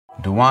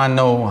Do I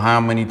know how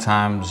many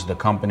times the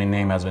company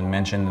name has been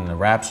mentioned in the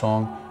rap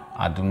song?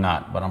 I do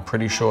not, but I'm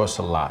pretty sure it's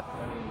a lot.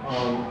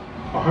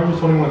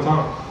 121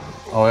 times.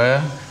 Oh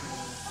yeah?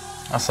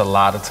 That's a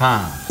lot of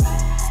times.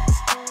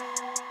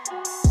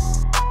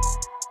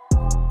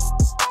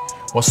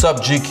 What's up,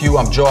 GQ?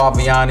 I'm Joe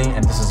Avianne,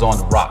 and this is On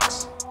the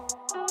Rocks.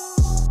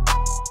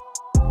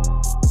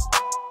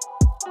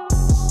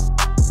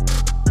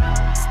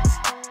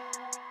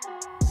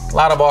 A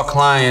lot of our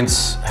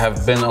clients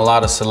have been a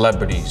lot of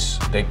celebrities.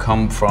 They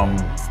come from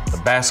the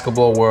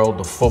basketball world,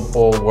 the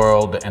football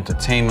world, the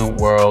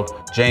entertainment world.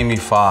 Jamie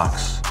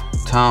Foxx,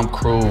 Tom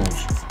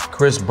Cruise,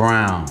 Chris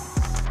Brown,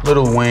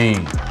 Lil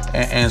Wayne,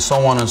 and so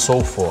on and so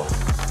forth.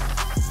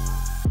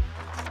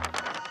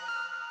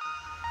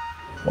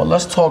 Well,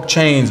 let's talk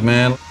chains,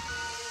 man.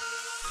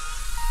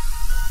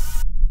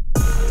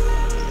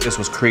 This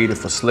was created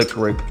for Slick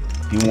Rick.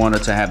 He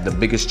wanted to have the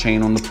biggest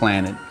chain on the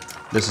planet.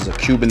 This is a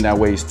Cuban that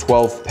weighs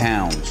 12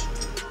 pounds.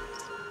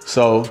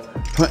 So,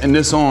 putting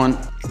this on,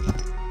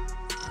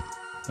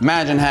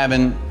 imagine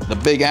having the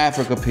big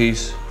Africa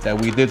piece that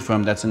we did for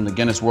him that's in the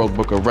Guinness World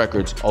Book of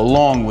Records,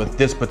 along with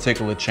this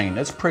particular chain.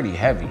 That's pretty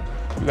heavy.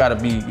 You gotta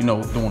be, you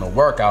know, doing a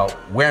workout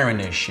wearing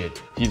this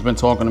shit. He's been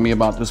talking to me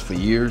about this for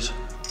years.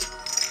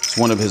 It's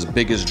one of his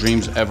biggest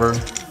dreams ever,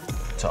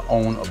 to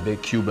own a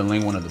big Cuban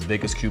link, one of the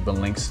biggest Cuban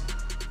links.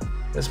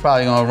 It's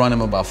probably gonna run him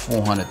about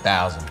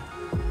 400,000.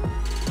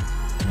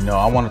 You know,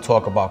 I want to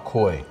talk about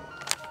Koi.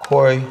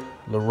 Koi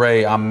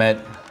LeRae, I met,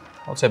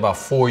 I would say about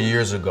 4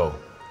 years ago.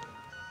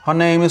 Her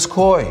name is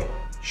Koi.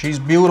 She's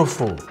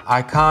beautiful,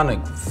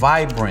 iconic,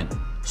 vibrant.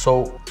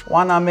 So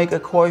why not make a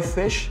koi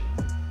fish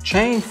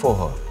chain for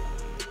her?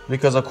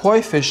 Because a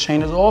koi fish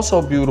chain is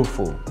also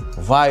beautiful,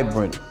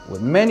 vibrant,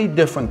 with many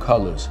different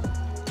colors.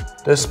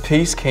 This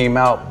piece came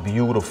out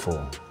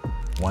beautiful.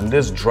 When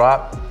this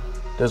dropped,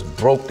 this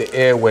broke the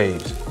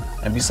airwaves.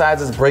 And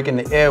besides this breaking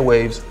the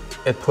airwaves,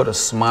 it put a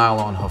smile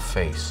on her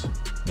face,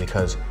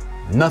 because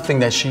nothing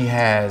that she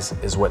has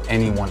is what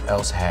anyone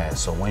else has.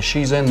 So when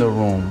she's in the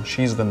room,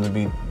 she's gonna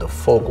be the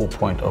focal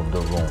point of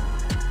the room.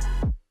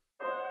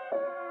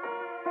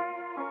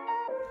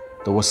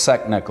 The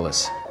WESEKH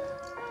necklace.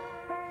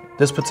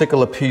 This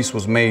particular piece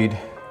was made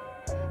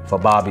for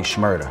Bobby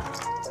Shmurda.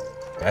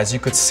 As you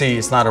could see,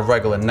 it's not a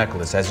regular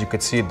necklace. As you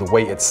could see, the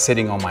way it's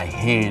sitting on my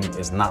hand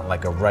is not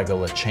like a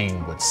regular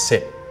chain would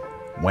sit.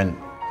 When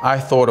I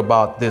thought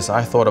about this,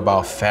 I thought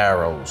about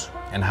pharaohs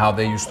and how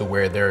they used to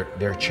wear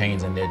their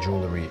chains and their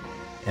jewelry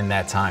in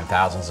that time,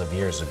 thousands of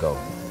years ago.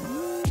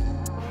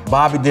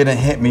 Bobby didn't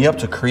hit me up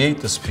to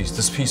create this piece.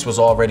 This piece was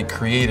already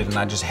created and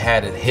I just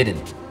had it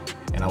hidden.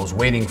 And I was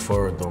waiting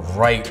for the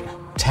right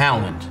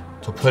talent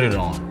to put it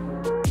on.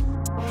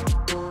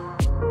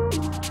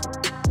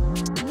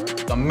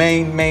 The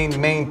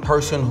main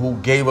person who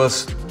gave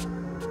us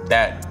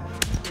that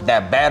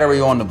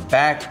battery on the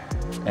back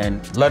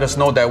and let us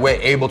know that we're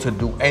able to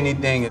do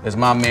anything is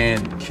my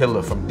man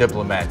Killer from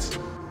Diplomats.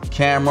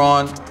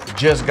 Cameron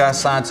just got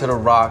signed to The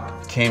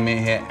Rock, came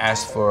in here,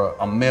 asked for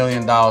 $1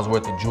 million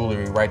worth of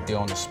jewelry right there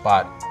on the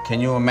spot.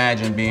 Can you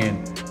imagine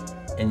being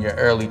in your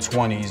early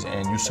 20s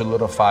and you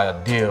solidify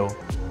a deal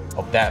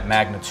of that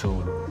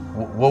magnitude?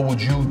 What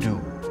would you do?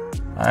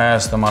 I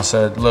asked him, I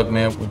said, look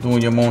man, we're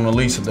doing your Mona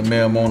Lisa, the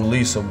male Mona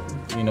Lisa.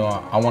 You know,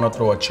 I want to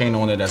throw a chain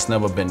on it that's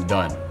never been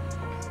done.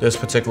 This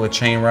particular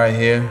chain right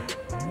here,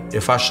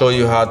 if I show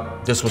you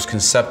how this was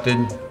concepted,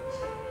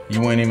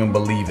 you wouldn't even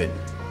believe it.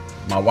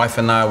 My wife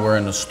and I were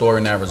in a store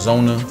in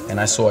Arizona and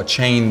I saw a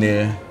chain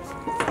there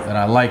that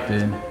I liked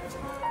it.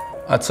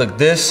 I took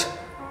this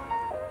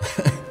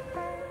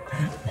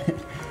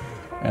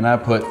and I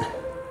put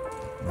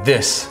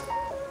this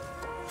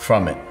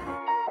from it.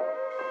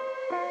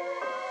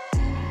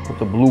 Put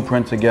the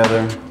blueprint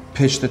together,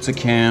 pitched it to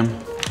Cam. You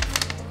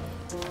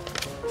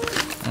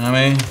know what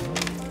I mean?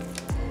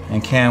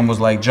 And Cam was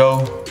like,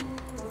 Joe,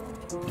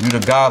 you the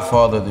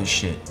godfather of this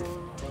shit.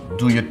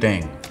 Do your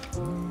thing.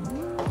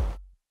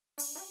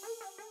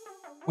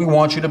 We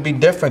want you to be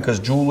different because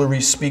jewelry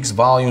speaks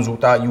volumes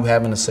without you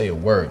having to say a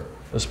word.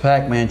 This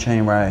Pac-Man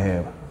chain right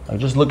here. Like,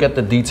 just look at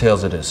the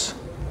details of this.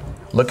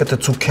 Look at the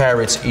 2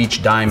 carats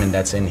each diamond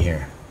that's in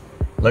here.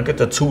 Look at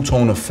the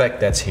two-tone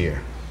effect that's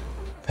here.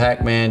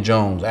 Pac-Man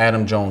Jones,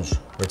 Adam Jones,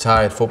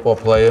 retired football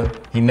player.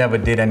 He never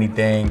did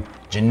anything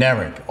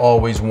generic.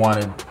 Always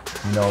wanted,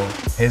 you know,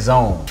 his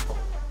own.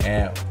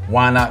 And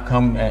why not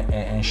come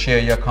and share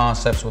your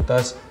concepts with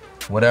us,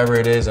 whatever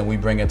it is, and we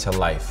bring it to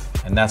life.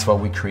 And that's what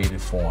we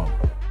created for him.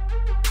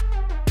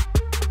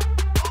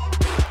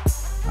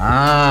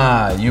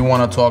 Ah, you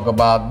want to talk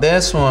about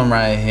this one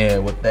right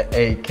here with the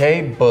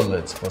AK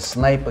bullets for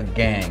Sniper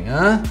Gang,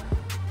 huh?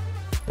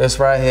 This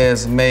right here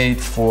is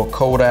made for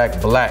Kodak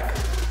Black.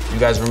 You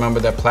guys remember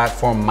that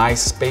platform,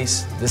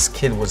 MySpace? This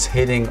kid was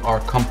hitting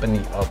our company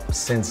up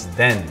since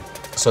then.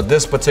 So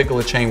this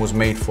particular chain was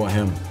made for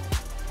him.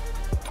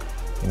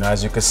 You know,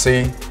 as you can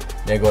see,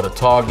 they go to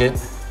Target.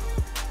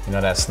 You know,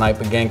 that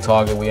Sniper Gang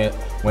Target, we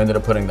ended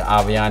up putting the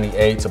Avianne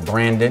A to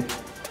brand it.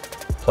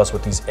 Plus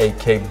with these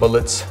AK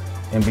bullets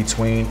in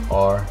between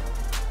are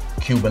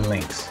Cuban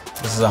links.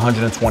 This is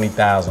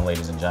 120,000,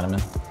 ladies and gentlemen.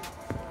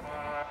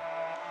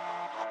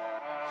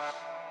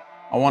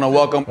 I want to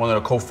welcome one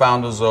of the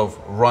co-founders of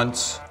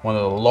Runts, one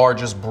of the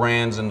largest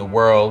brands in the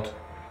world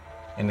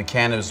in the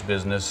cannabis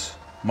business.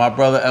 My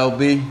brother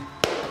LB,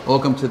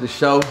 welcome to the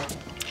show.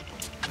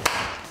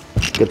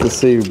 Good to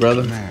see you,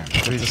 brother. Man,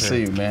 good to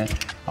see you, man.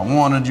 I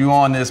wanted you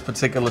on this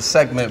particular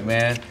segment,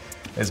 man.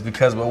 It's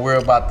because what we're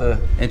about to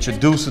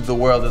introduce to the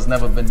world has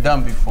never been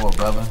done before,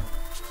 brother.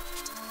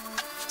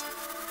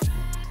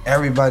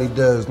 Everybody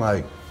does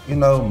like, you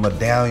know,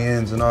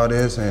 medallions and all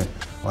this, and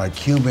like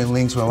Cuban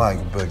links with like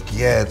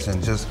baguettes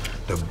and just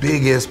the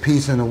biggest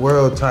piece in the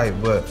world type,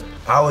 but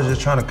I was just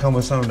trying to come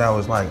with something that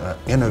was like an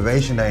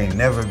innovation that ain't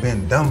never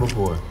been done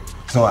before.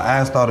 So I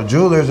asked all the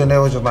jewelers and they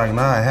was just like,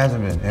 nah, it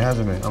hasn't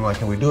been. I'm like,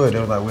 can we do it? They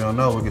was like, we don't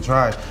know, we could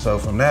try it. So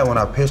from that, when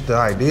I pitched the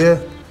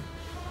idea,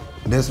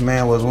 this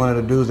man was one of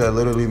the dudes that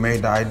literally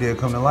made the idea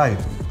come to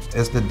life.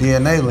 It's the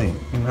DNA link,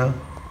 you know?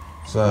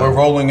 So we're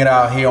rolling it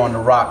out here on the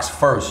rocks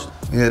first.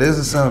 Yeah, this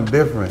is something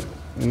different,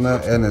 you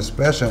know, and it's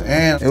special.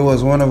 And it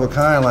was one of a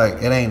kind, like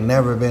it ain't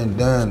never been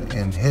done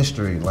in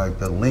history. Like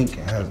the link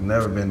has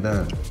never been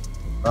done.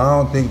 I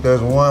don't think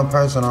there's one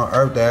person on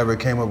earth that ever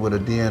came up with a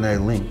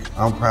DNA link.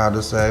 I'm proud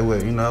to say,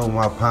 with, you know, with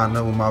my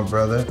partner, with my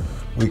brother,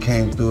 we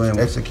came through and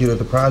executed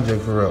the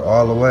project for real,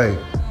 all the way.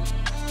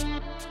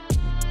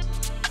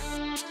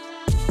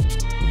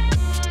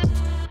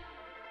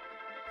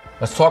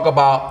 Let's talk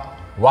about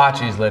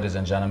watches, ladies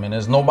and gentlemen.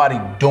 There's nobody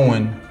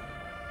doing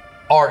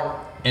art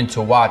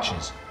into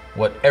watches.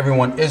 What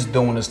everyone is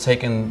doing is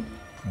taking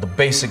the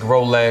basic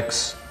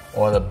Rolex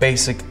or the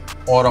basic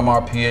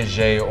Audemars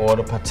Piguet or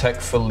the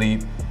Patek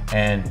Philippe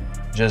and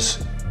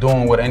just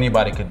doing what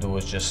anybody could do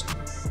is just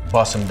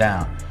bust them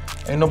down.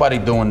 Ain't nobody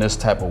doing this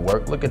type of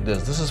work. Look at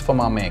this. This is for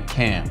my man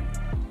Cam.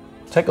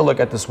 Take a look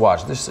at this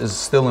watch. This is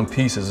still in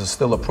pieces. It's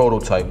still a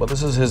prototype, but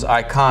this is his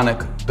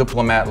iconic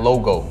Diplomat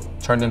logo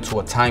turned into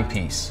a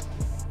timepiece.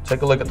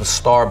 Take a look at the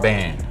star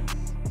band.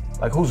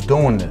 Like, who's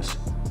doing this?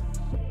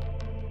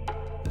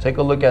 Take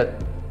a look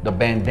at the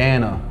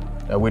bandana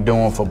that we're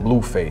doing for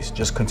Blueface.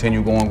 Just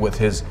continue going with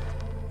his,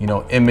 you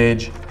know,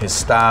 image, his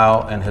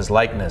style, and his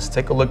likeness.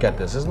 Take a look at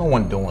this. There's no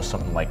one doing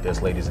something like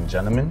this, ladies and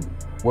gentlemen.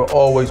 We're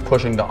always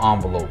pushing the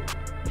envelope.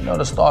 You know,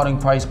 the starting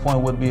price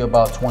point would be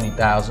about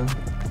 20,000.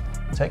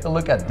 Take a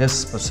look at this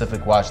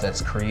specific watch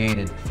that's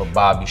created for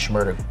Bobby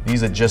Shmurda.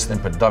 These are just in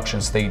production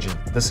stages.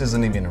 This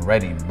isn't even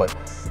ready, but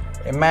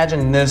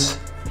imagine this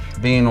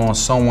being on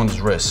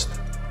someone's wrist.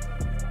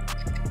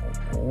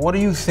 What are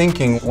you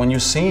thinking when you're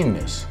seeing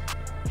this?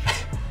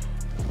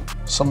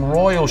 Some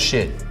royal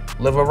shit.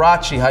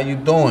 Liberace, how you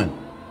doing?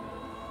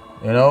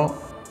 You know?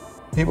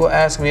 People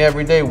ask me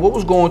every day, what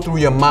was going through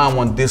your mind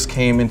when this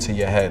came into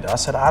your head? I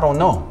said, I don't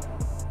know.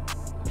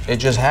 It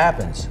just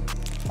happens.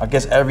 I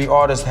guess every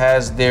artist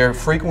has their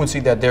frequency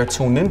that they're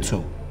tuned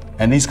into.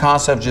 And these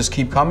concepts just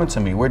keep coming to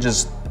me. We're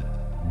just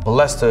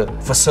blessed to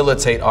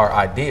facilitate our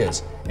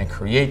ideas and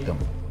create them.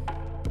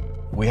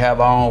 We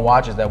have our own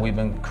watches that we've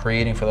been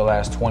creating for the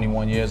last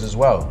 21 years as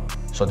well.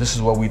 So this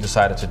is what we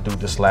decided to do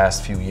this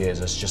last few years,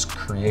 is just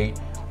create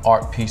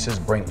art pieces,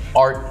 bring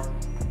art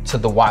to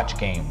the watch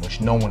game, which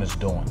no one is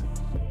doing.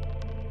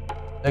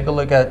 Take a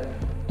look at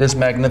this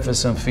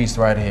magnificent feast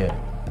right here.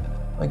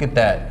 Look at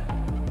that,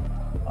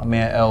 my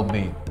man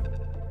LB.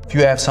 If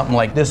you have something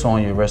like this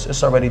on your wrist,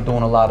 it's already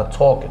doing a lot of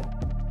talking.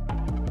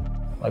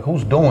 Like,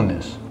 who's doing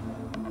this?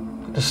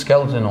 Put the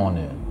skeleton on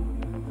there.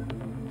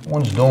 No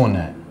one's doing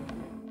that.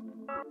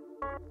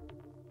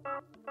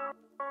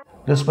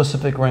 This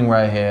specific ring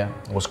right here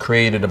was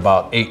created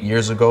about 8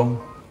 years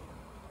ago.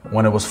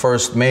 When it was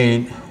first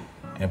made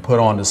and put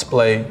on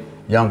display,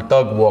 Young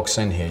Thug walks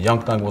in here.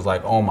 Young Thug was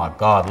like, oh my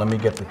God, let me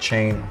get the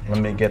chain, let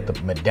me get the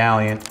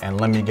medallion, and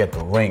let me get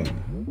the ring.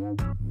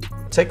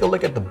 Take a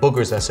look at the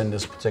boogers that's in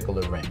this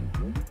particular ring.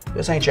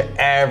 This ain't your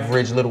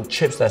average little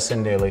chips that's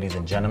in there, ladies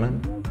and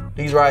gentlemen.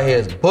 These right here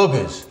is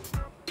boogers.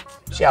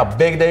 See how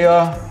big they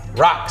are?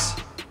 Rocks.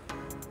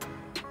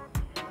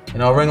 You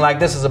know, a ring like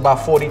this is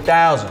about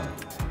 40,000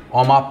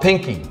 on my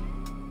pinky.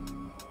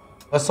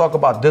 Let's talk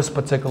about this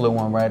particular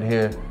one right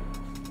here.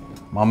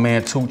 My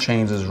man 2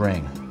 Chainz's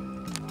ring.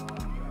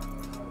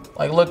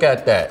 Like, look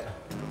at that.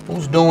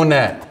 Who's doing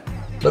that?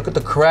 Look at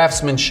the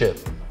craftsmanship.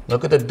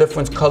 Look at the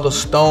different color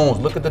stones.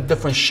 Look at the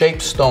different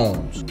shaped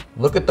stones.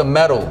 Look at the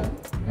metal.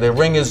 The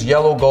ring is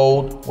yellow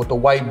gold with the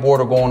white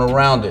border going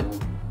around it.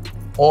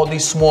 All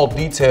these small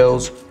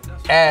details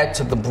add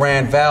to the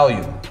brand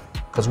value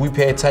because we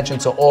pay attention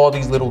to all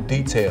these little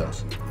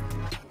details.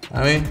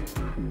 I mean,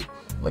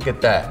 look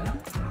at that.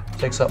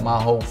 Takes up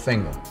my whole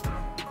finger.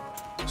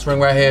 This ring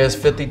right here is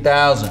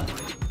 50,000.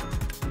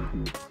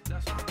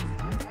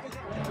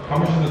 How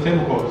much does the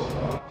table cost?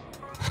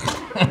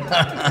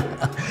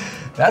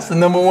 That's the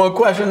 #1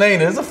 question, ain't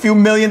it? There's a few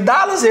 $1 million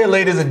here,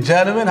 ladies and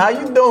gentlemen. How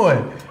you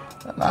doing?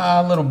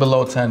 Nah, a little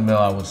below 10 mil,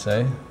 I would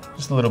say.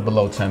 Just a little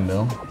below 10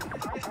 mil.